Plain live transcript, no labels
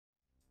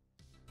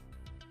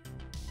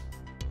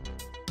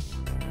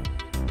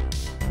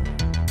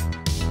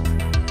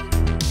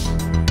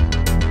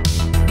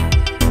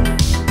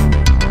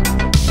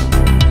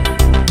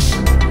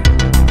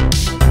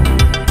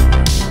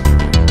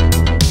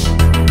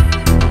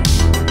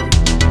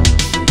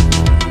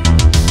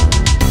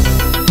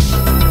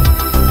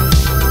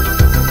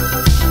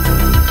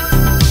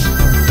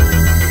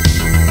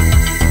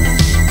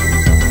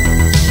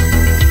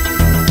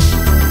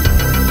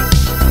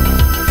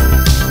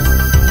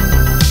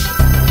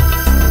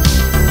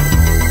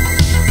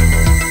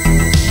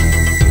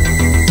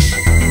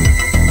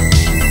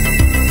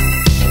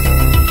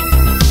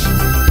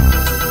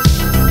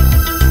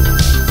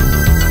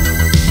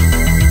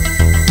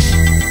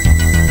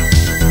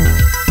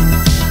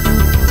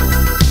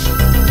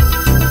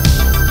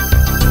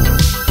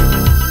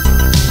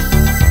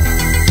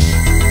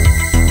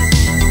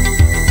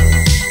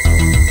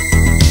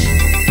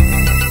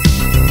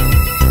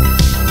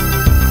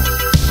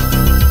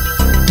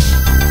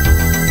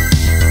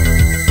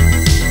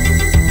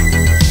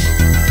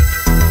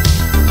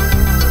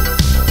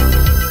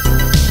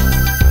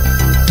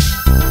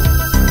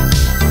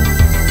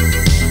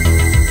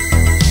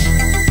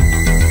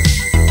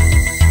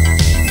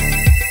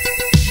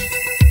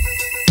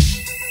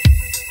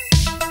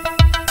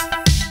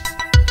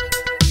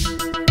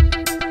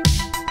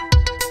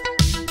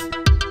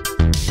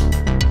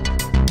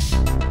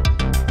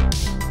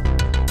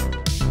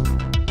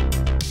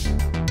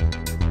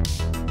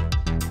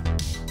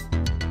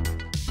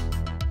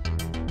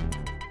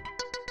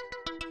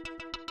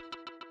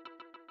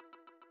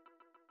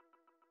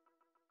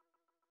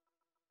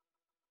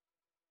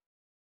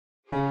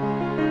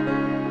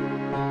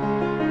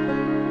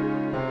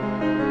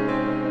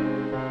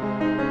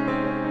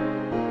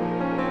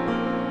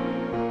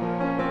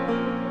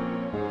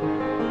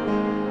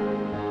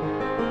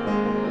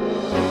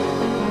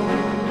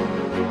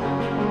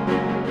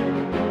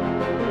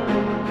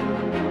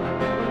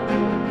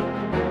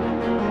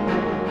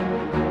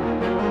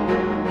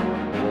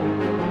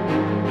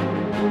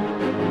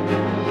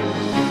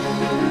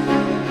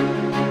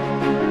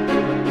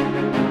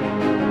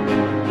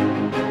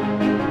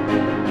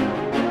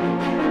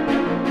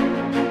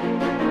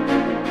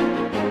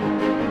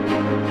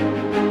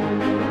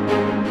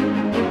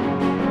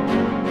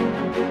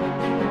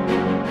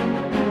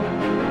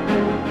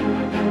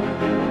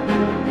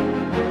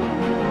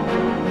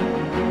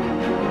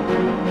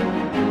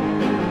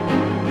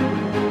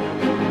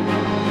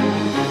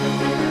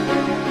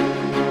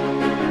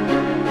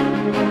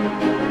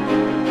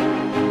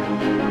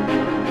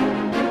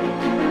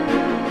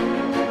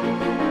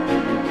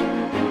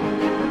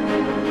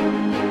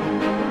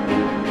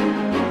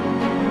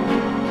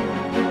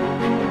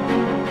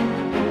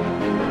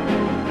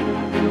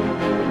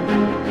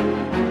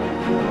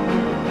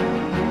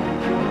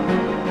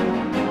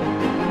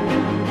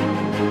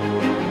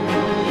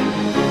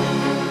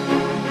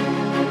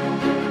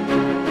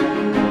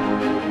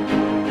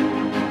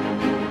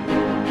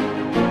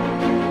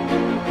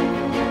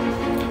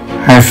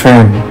my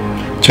friend.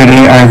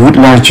 Today I would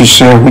like to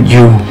share with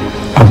you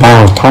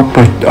about a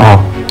topic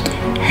of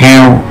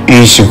health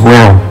is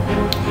wealth.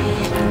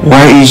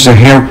 Why is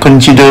health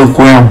considered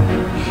wealth?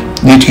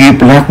 It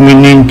gives life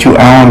meaning to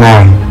our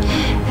life,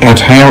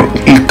 as health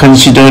is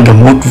considered the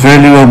most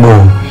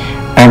valuable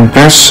and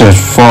precious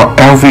for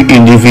every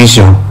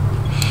individual.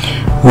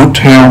 Good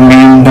health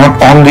means not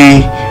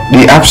only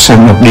the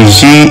absence of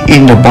disease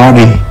in the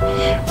body,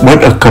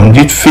 but a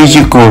complete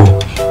physical,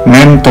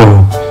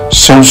 mental,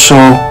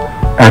 social,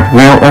 as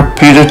well as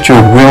spiritual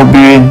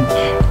well-being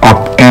of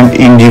an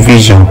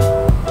individual.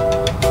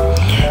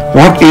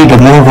 What is the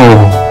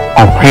moral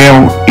of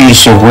health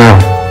is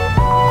wealth?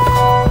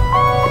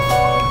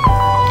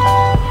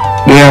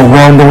 There are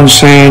well-known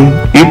saying,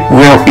 if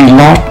wealth is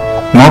lost,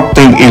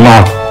 nothing is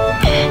lost.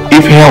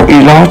 If health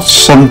is lost,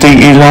 something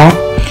is lost.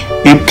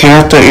 If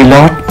character is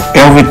lost,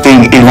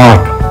 everything is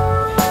lost.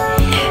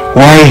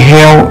 Why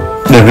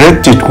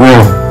health-related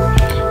wealth?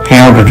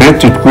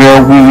 Health-related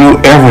wealth will you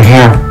ever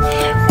have.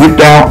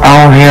 Without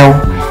our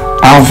health,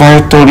 our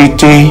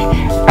vitality,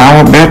 our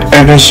bad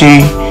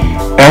energy,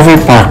 every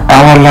part of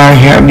our life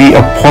has the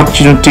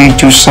opportunity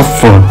to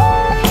suffer.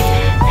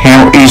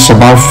 Health is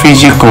about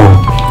physical,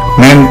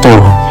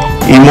 mental,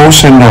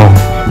 emotional,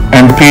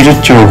 and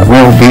spiritual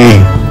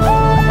well-being.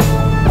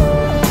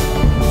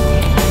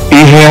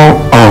 Is health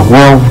or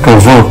wealth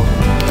reversed?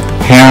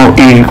 Health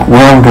is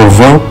wealth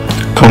reversed.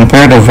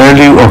 Compare the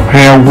value of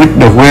health with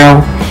the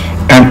wealth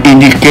and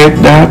indicate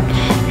that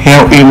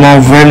health is more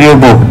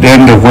valuable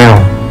than the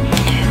wealth.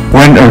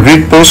 When a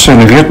rich person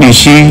gets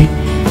disease,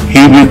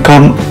 he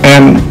becomes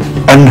an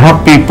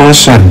unhappy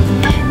person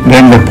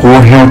than the poor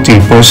healthy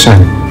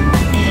person.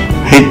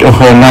 His or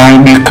her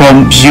life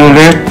becomes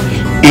useless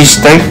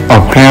instead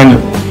of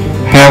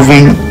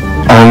having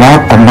a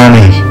lot of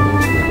money.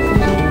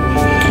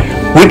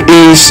 Which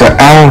is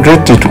our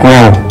rated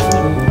wealth?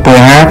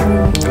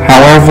 Perhaps,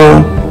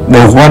 however,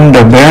 the one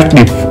that best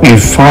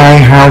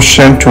defines how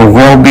central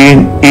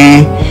well-being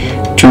is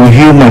to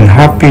human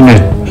happiness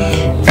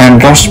and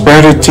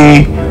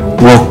prosperity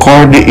were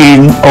called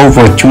in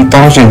over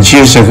 2,000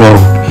 years ago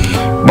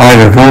by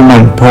the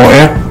Roman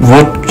poet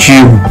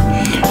Virgil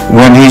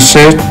when he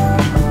said,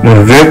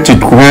 the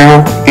rated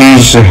wealth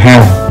is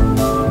health.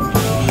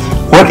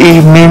 What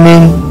is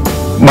meaning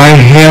by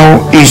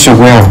health is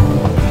wealth?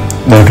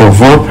 The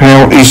verb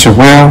health is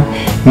wealth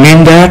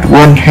means that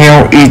one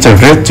health is a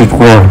rated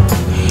wealth.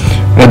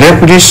 The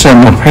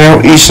definition of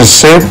health is a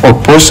state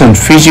of person's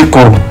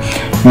physical,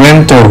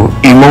 mental,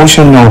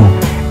 emotional,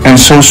 and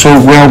social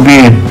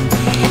well-being.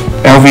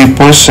 Every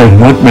person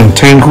must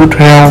maintain good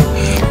health.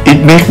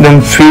 It makes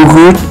them feel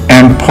good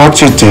and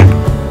positive.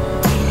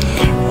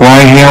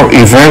 Why health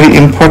is very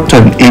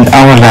important in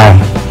our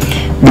life.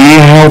 Being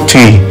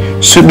healthy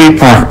should be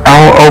part of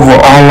our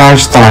overall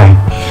lifestyle.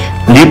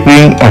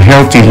 Living a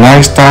healthy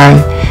lifestyle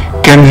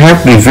can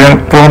help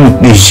prevent chronic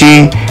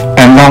disease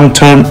and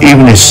long-term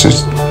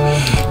illnesses.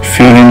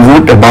 Feeling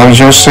good about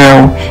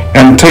yourself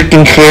and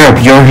taking care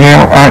of your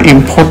health are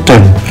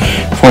important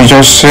for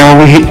your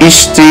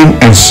self-esteem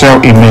and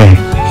self-image.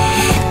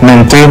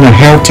 Maintain a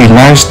healthy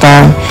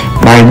lifestyle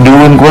by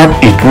doing what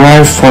is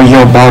right for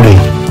your body.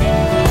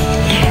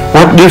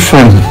 What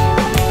difference?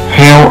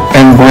 Health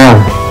and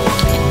wealth.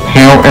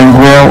 Health and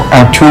wealth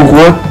are two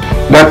words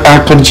that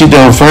are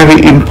considered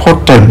very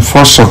important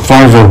for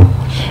survival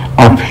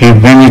of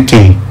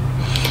humanity.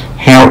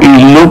 Health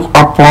is looked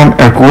upon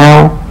as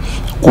wealth.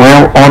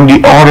 Wealth, on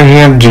the other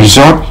hand,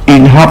 results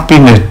in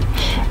happiness,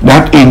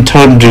 that in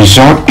turn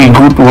results in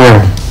good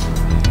wealth.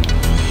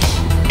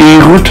 In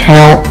good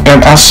health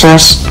and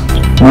access,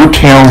 good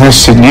health has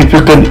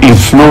significant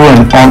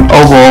influence on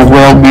overall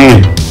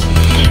well-being.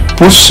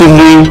 Put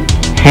simply,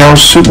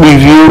 health should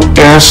be viewed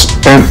as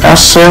an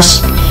asset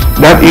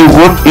that is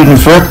worth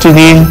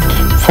investing in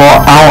for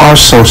our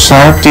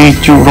society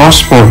to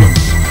prosper.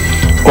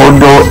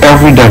 Although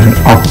evidence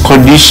of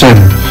conditions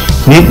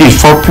needed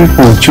for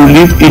people to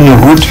live in a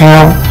good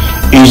health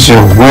is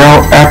a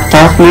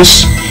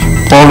well-established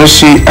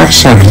policy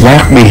action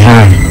left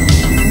behind.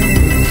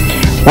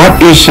 What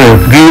is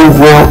a real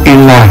wealth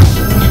in life?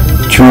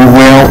 True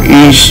wealth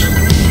is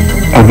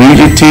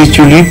ability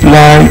to live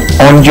life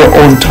on your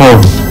own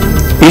terms.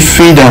 It's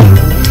freedom.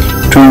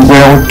 True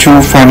wealth,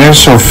 true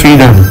financial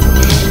freedom.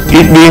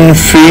 It means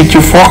free to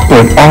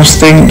focus on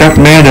things that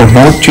matter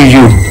most to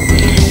you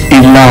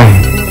in life.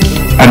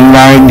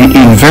 Unlike the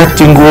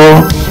investing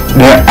world,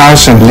 there are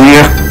some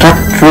clear cut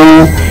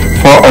through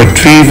for a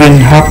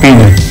driven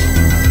happiness.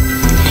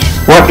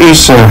 What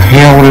is a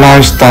healthy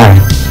lifestyle?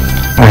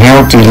 A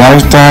healthy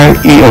lifestyle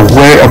is a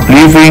way of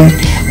living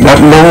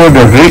that lowers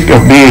the risk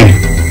of being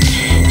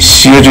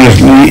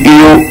seriously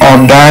ill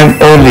or dying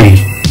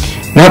early.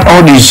 Not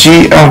all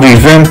diseases are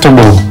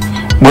preventable,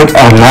 but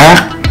a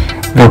large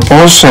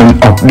proportion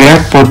of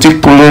death,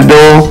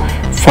 particularly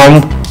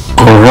from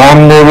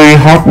coronary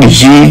heart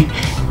disease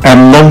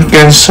and lung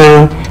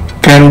cancer,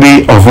 can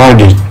be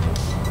avoided.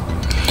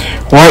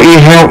 Why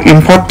is health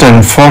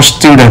important for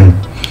students?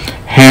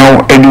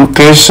 Health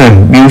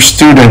education builds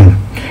students'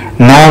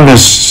 knowledge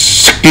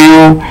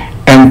skill,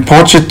 and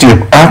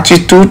positive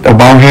attitude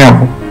about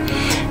health.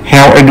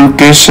 Health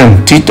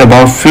education teach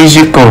about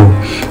physical,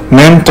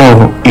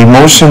 mental,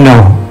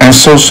 emotional, and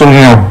social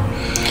health.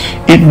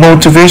 It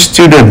motivates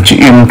students to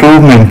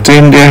improve,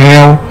 maintain their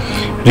health,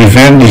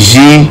 prevent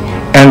disease,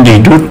 and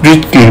reduce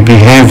risky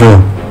behavior.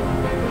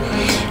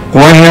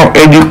 While health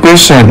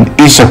education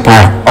is a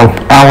part of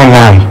our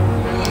life,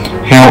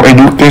 health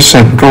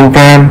education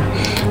program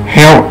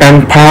help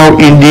empower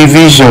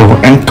individuals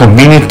and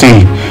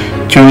community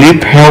to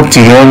live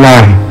healthier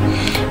life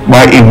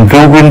by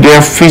improving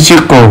their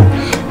physical,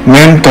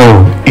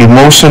 mental,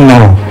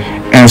 emotional,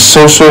 and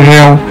social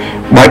health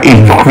by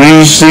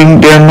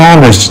increasing their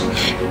knowledge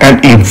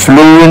and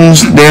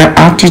influence their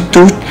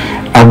attitude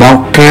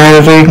about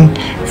caring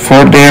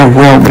for their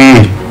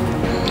well-being.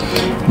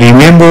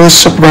 Remember,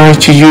 subscribe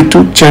to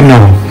YouTube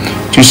channel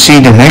to see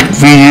the next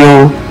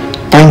video.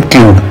 Thank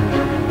you.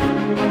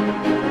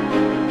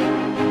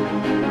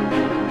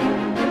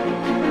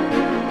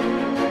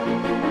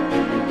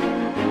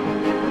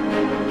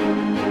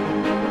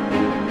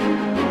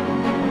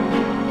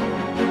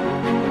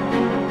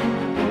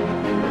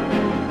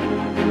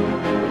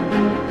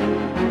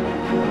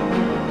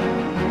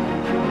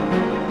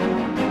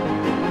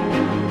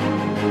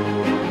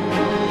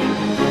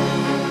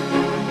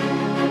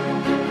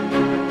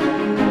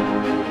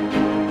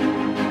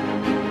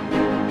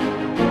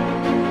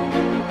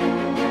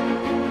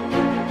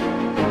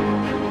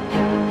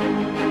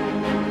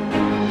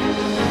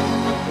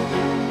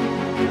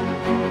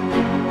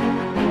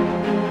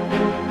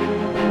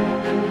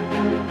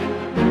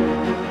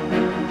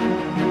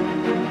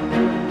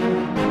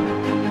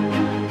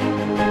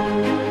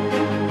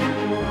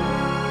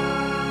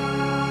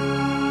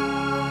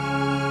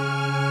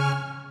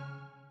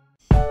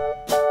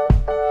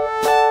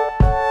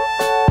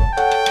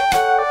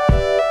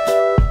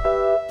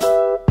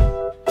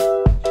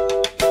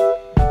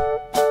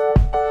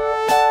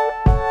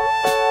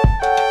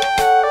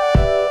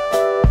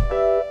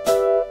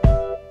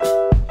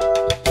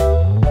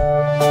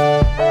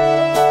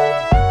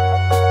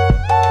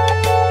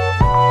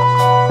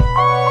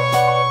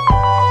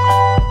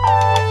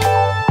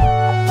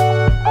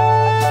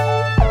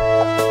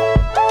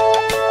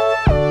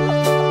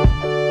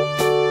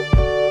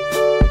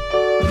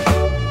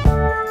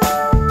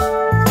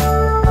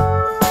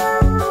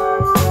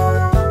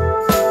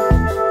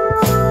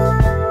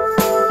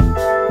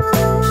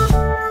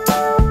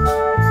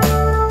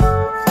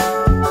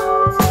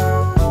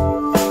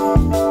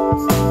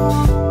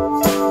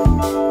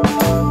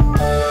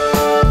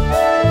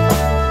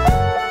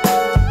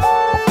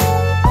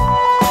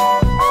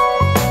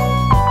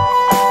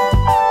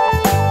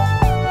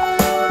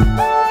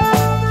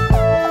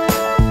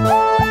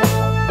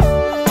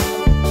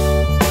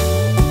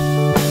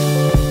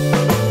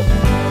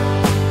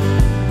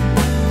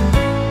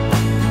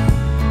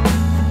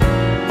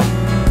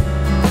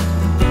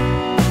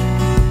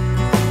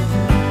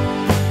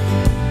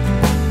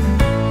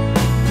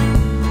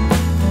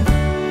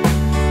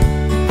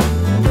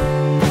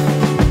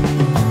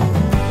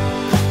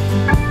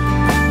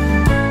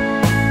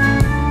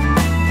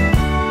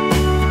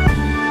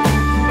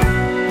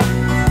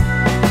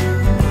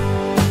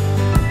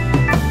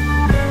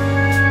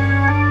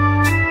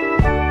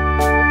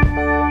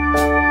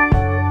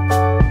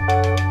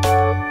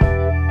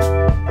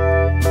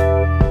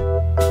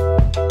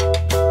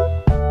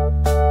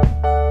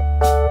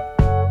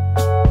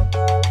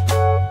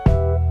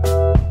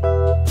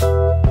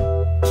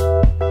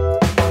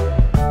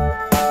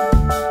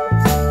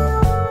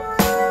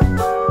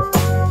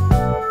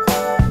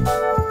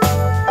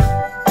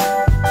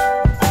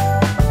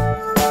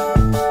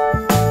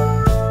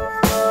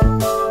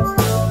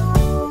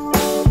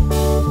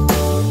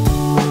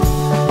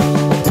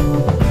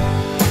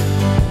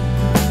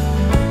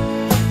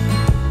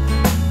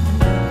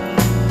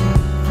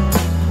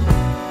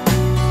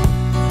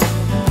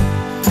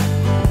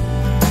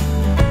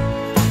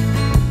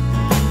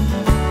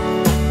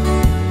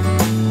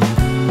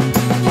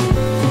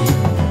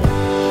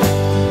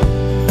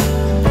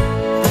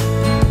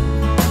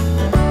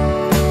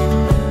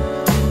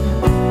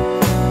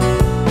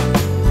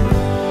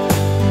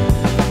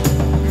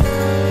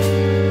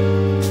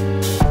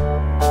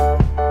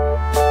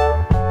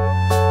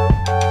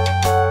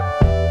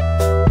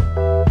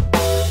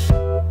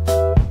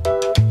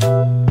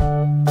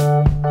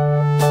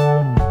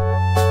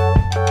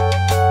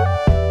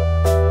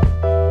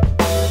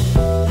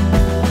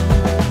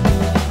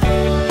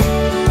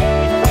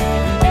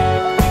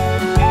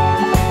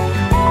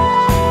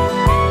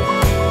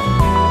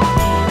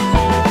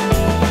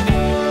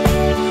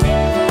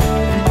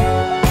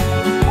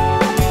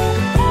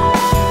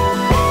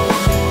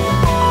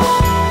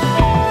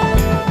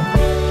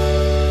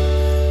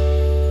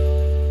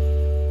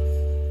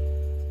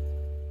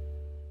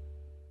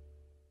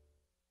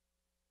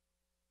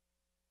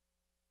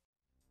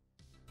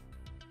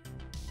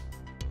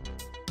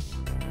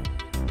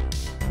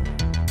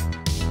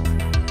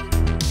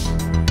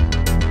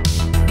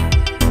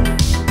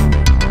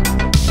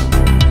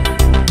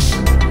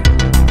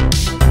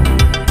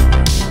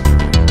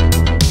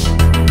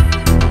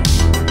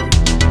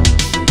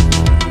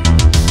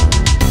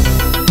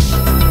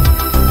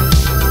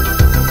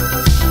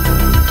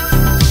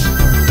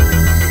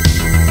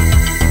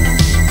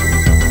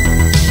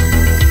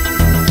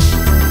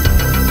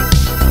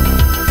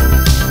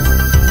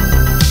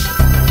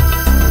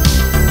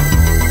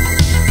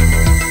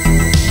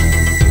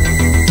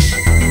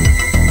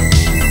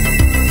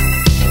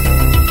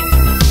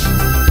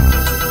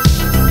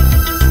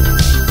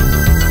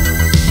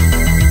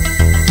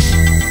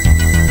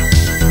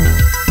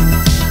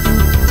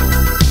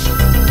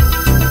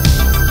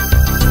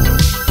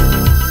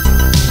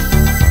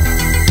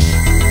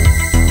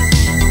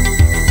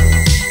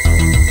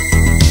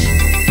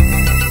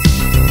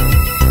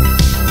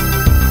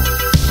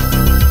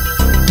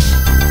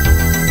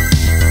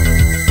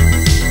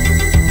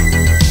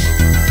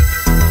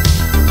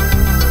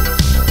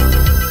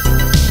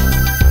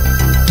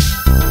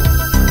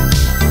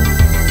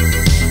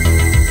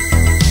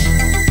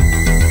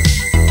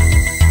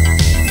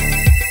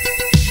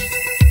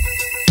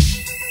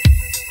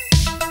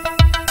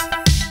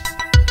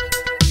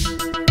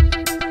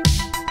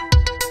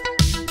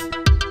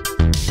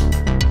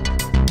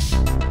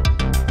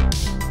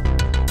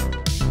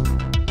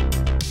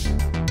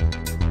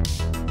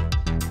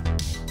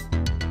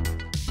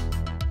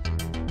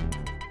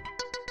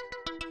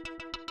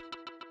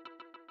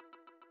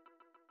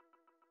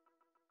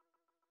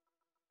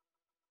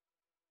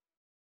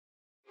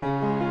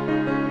 you.